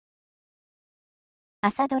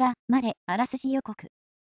朝ドラ、あらすじ予告。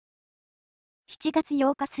7月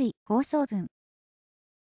8日水、放送分。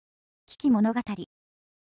聴き物語。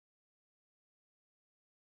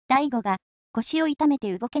大悟が腰を痛め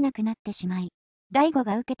て動けなくなってしまい、大悟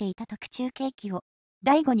が受けていた特注ケーキを、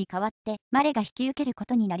大悟に代わってマレが引き受けるこ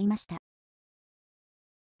とになりました。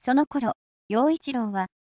その頃、陽一郎は、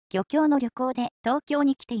漁協の旅行で東京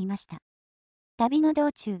に来ていました。旅の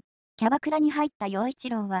道中、キャバクラに入った陽一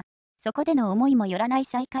郎は、そこでの思いもよらない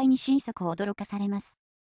再会に心底驚かされます。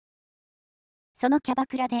そのキャバ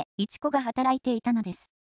クラで一子が働いていたのです。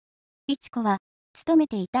一子は、勤め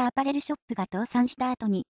ていたアパレルショップが倒産した後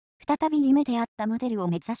に、再び夢であったモデルを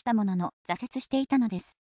目指したものの挫折していたので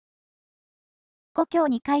す。故郷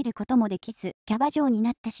に帰ることもできず、キャバ嬢に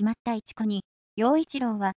なってしまった一子に、陽一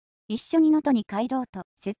郎は、一緒に能登に帰ろうと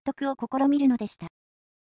説得を試みるのでした。